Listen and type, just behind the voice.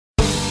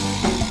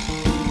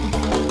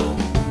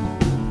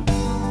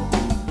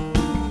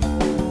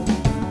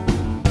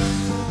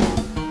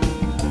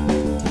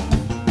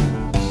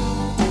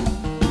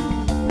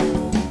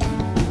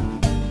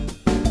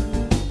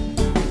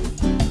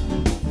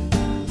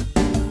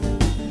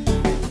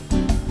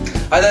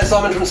Hi there,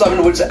 Simon from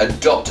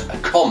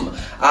simonwoods.com.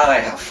 I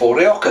have 4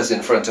 Riocas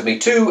in front of me,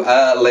 2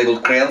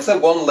 labelled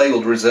Crianza, 1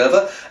 labelled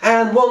Reserva,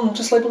 and 1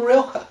 just labelled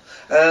Rioja.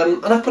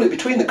 And I put it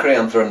between the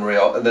Crianza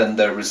and then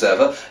the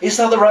Reserva. Is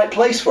that the right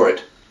place for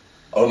it?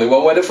 Only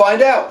one way to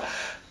find out.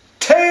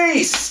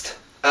 Taste!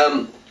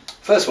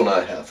 First one I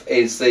have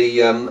is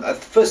the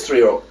first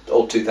 3 are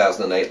all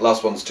 2008,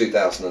 last one's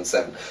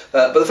 2007.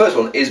 But the first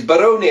one is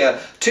Baronia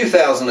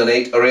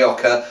 2008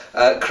 Rioja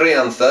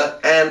Crianza,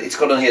 and it's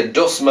got on here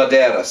Dos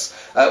Madeiras,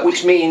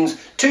 which means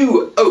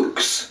 2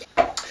 oaks.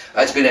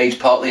 It's been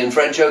aged partly in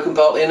French oak and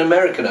partly in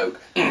American oak.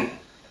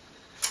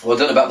 Well, I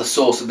don't know about the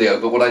source of the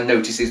oak, but what I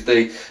notice is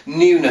the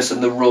newness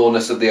and the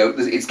rawness of the oak.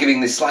 It's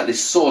giving this slightly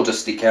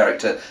sawdusty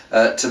character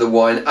to the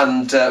wine,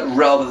 and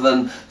rather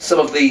than some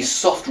of the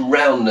soft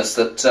roundness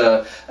that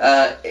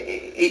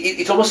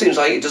it almost seems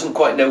like it doesn't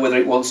quite know whether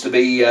it wants to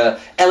be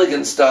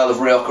elegant style of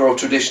Rioja or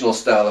traditional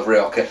style of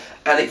Rioja,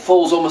 and it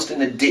falls almost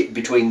in a dip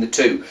between the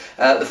two.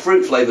 The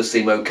fruit flavours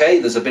seem okay.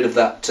 There's a bit of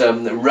that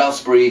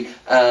raspberry,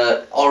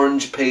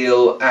 orange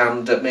peel,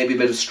 and maybe a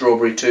bit of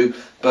strawberry too.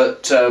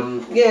 But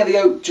yeah, the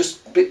oak just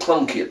a bit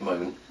clunky at the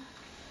moment.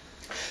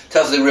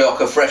 Tells the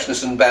Rioja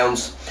freshness and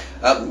bounce,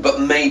 but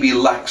maybe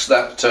lacks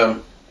that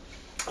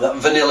that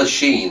vanilla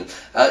sheen.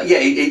 Yeah,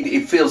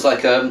 it feels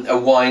like a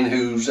wine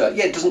who's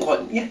yeah, doesn't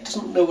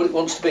know what it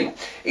wants to be.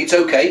 It's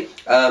okay,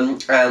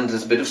 and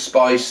there's a bit of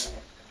spice.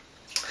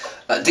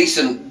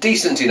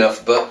 Decent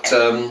enough, but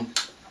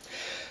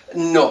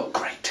not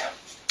great.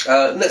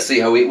 Let's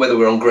see whether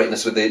we're on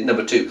greatness with the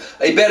number 2.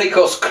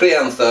 Ibéricos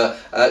Crianza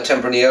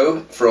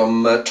Tempranillo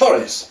from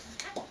Torres.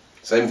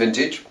 Same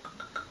vintage.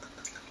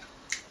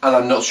 And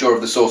I'm not sure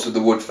of the source of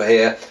the wood for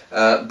here,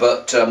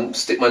 but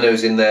stick my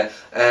nose in there,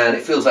 and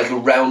it feels like a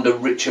rounder,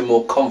 richer,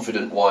 more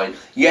confident wine.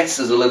 Yes,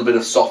 there's a little bit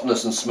of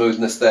softness and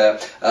smoothness there,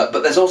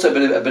 but there's also a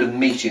bit of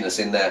meatiness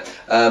in there,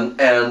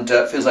 and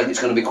feels like it's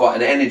going to be quite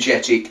an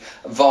energetic,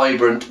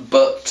 vibrant,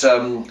 but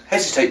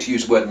hesitate to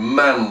use the word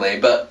manly,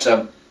 but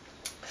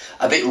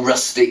a bit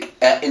rustic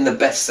in the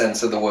best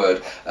sense of the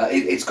word.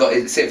 It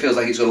feels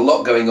like it's got a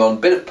lot going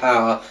on, bit of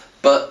power,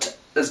 but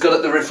it's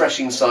got the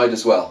refreshing side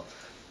as well.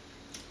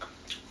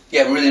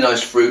 Yeah, really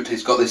nice fruit.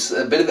 It's got this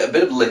a bit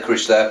of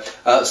licorice there,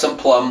 some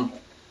plum,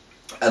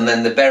 and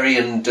then the berry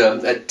and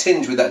a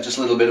tinge with that just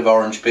a little bit of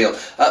orange peel.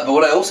 But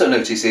what I also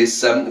notice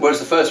is, whereas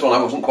the first one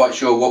I wasn't quite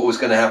sure what was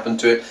going to happen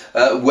to it,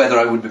 whether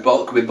I would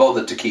could be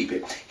bothered to keep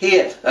it.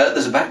 Here,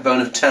 there's a backbone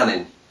of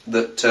tannin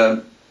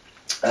that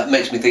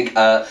makes me think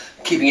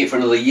keeping it for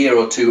another year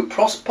or 2,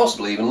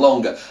 possibly even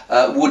longer,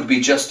 would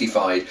be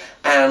justified.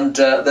 And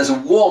there's a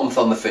warmth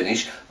on the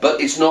finish, but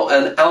it's not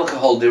an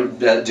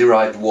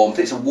alcohol-derived warmth.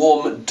 It's a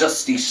warm,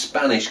 dusty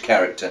Spanish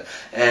character,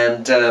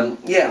 and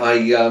yeah,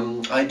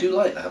 I do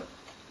like that.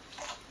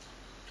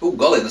 Oh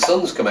golly, the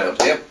sun's come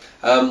out here,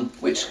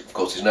 which of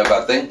course is no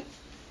bad thing.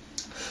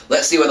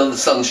 Let's see whether the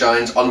sun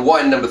shines on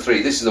wine number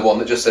 3. This is the one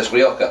that just says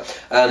Rioja,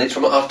 and it's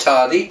from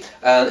Artadi,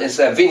 and it's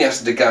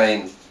Viñas de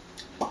Jaén.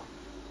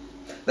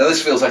 Now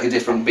this feels like a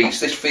different beast.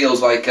 This feels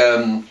like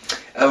a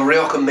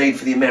Rioja made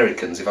for the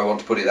Americans, if I want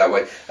to put it that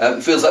way.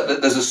 It feels like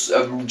there's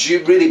a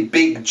really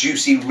big,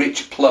 juicy,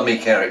 rich, plummy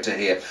character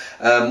here.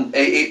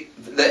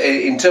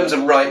 In terms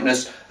of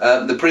ripeness,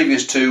 the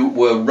previous 2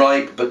 were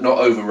ripe but not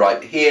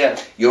overripe. Here,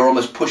 you're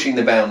almost pushing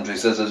the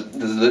boundaries. There's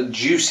a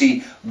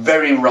juicy,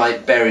 very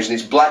ripe berries, and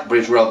it's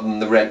blackberries rather than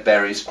the red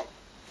berries.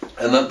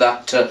 And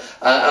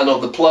and on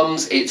the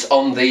plums, it's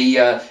on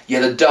the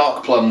the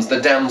dark plums, the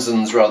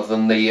damsons, rather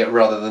than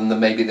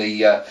maybe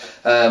the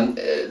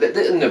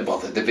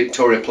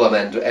Victoria plum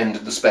end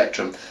of the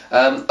spectrum.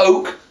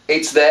 Oak,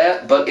 it's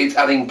there, but it's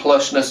adding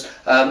plushness,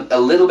 a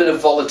little bit of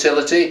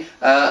volatility,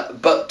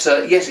 but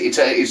yes,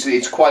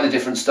 it's quite a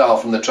different style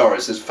from the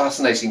Torres. There's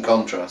fascinating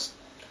contrast.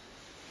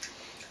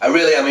 I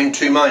really am in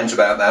 2 minds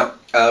about that.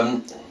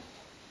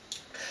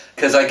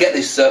 Because I get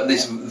this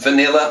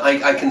vanilla,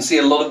 I can see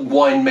a lot of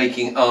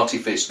winemaking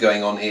artifice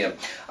going on here.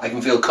 I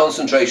can feel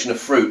concentration of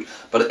fruit,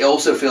 but it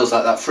also feels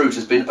like that fruit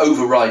has been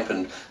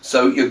over-ripened.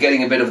 So you're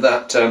getting a bit of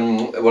that,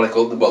 what I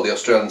call, well, the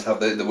Australians have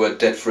the word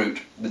dead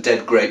fruit, the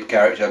dead grape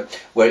character,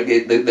 where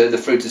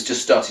the fruit has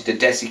just started to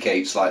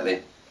desiccate slightly.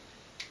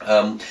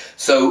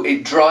 So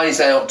it dries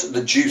out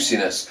the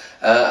juiciness,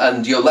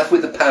 and you're left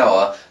with the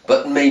power,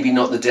 but maybe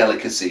not the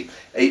delicacy.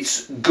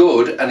 It's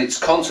good and it's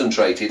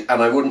concentrated,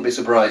 and I wouldn't be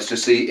surprised to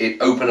see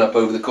it open up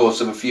over the course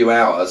of a few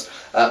hours,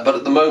 but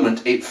at the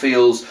moment it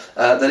feels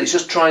that it's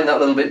just trying that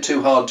little bit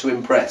too hard to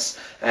impress,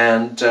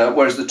 and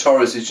whereas the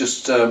Torres is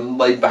just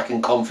laid back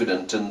and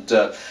confident and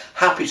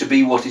happy to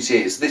be what it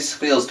is. This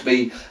feels to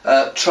be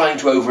trying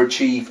to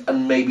overachieve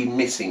and maybe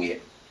missing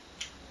it.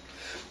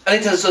 And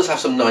it does have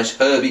some nice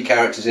herby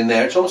characters in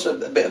there. It's almost a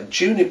bit of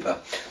juniper.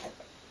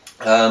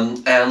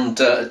 And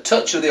a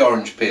touch of the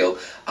orange peel.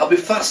 I'll be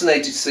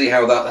fascinated to see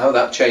how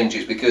that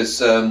changes,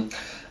 because at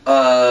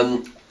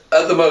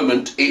the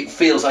moment it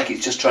feels like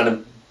it's just trying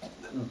to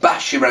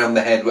bash you around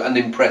the head and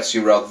impress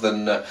you rather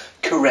than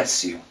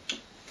caress you.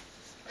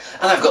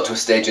 And I've got to a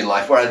stage in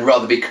life where I'd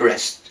rather be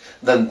caressed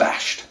than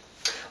bashed.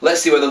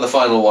 let's see whether the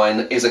final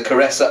wine is a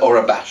Caressa or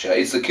a Bascia.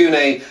 It's the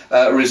Cune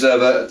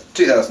Reserva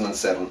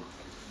 2007.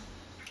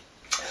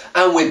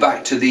 And we're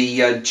back to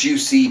the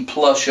juicy,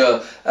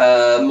 plusher,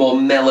 more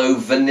mellow,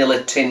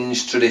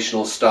 vanilla-tinged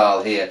traditional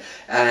style here.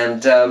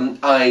 And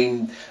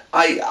I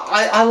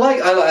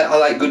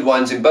like good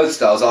wines in both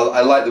styles.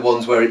 I like the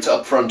ones where it's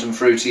upfront and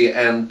fruity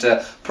and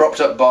propped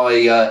up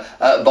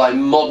by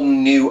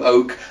modern new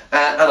oak,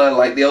 and I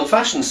like the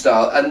old-fashioned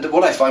style. And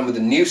what I find with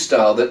the new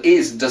style that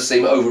does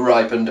seem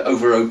overripe and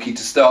over oaky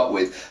to start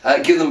with,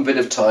 give them a bit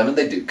of time and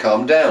they do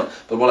calm down.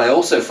 But what I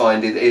also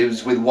find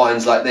is with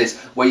wines like this,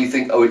 where you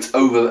think, oh, it's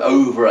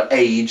over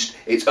aged,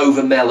 it's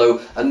over mellow,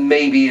 and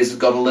maybe has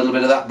got a little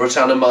bit of that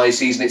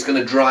Brettanomyces, and it's going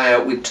to dry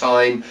out with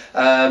time.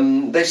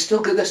 They're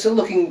still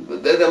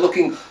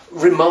looking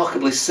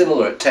remarkably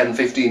similar at 10,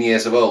 15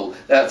 years of old,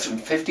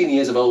 15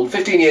 years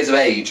of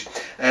age,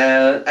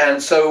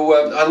 and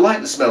so I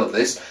like the smell of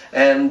this,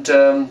 and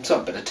so I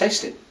better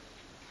taste it.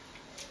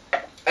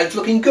 And it's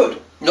looking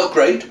good, not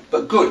great,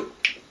 but good.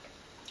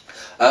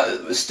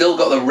 Still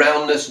got the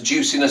roundness,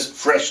 juiciness,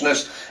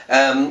 freshness,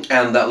 and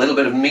that little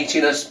bit of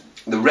meatiness,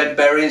 the red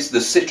berries,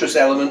 the citrus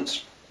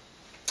elements,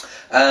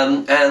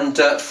 and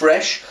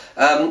fresh.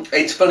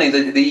 It's funny,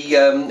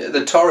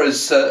 the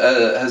Torres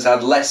has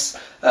had less.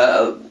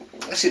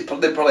 Actually,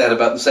 they probably had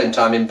about the same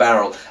time in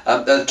barrel.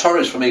 The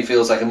Torres for me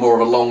feels like a more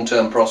of a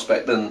long-term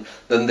prospect than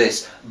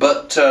this.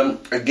 But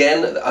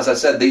again, as I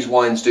said, these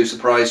wines do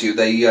surprise you.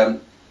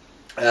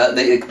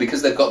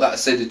 Because they've got that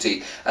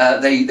acidity,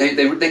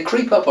 they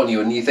creep up on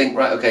you, and you think,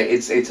 right, okay,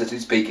 it's at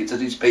its peak.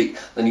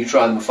 Then you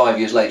try them 5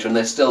 years later, and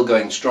they're still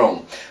going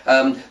strong.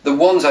 The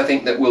ones I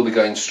think that will be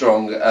going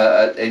strong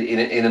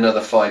in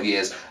another 5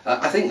 years,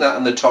 I think that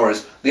and the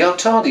Torres, the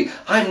Artadi.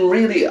 I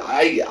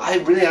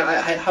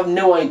have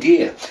no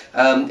idea.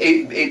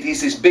 It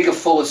is this bigger,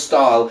 fuller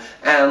style,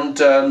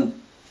 and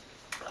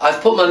I've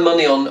put my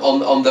money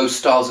on those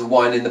styles of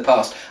wine in the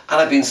past, and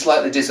I've been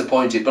slightly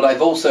disappointed, but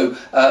I've also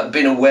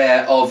been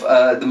aware of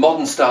the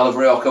modern style of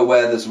Rioja,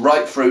 where there's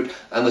ripe fruit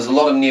and there's a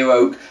lot of new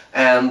oak,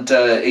 and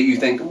you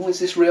think, oh, is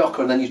this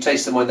Rioja? And then you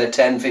taste them when they're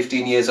 10,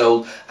 15 years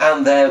old,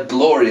 and they're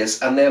glorious,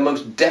 and they're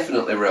most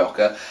definitely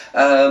Rioja.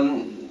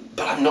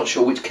 But I'm not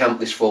sure which camp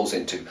this falls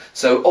into.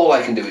 So all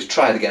I can do is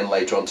try it again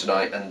later on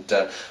tonight and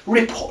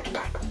report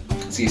back.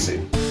 See you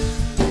soon.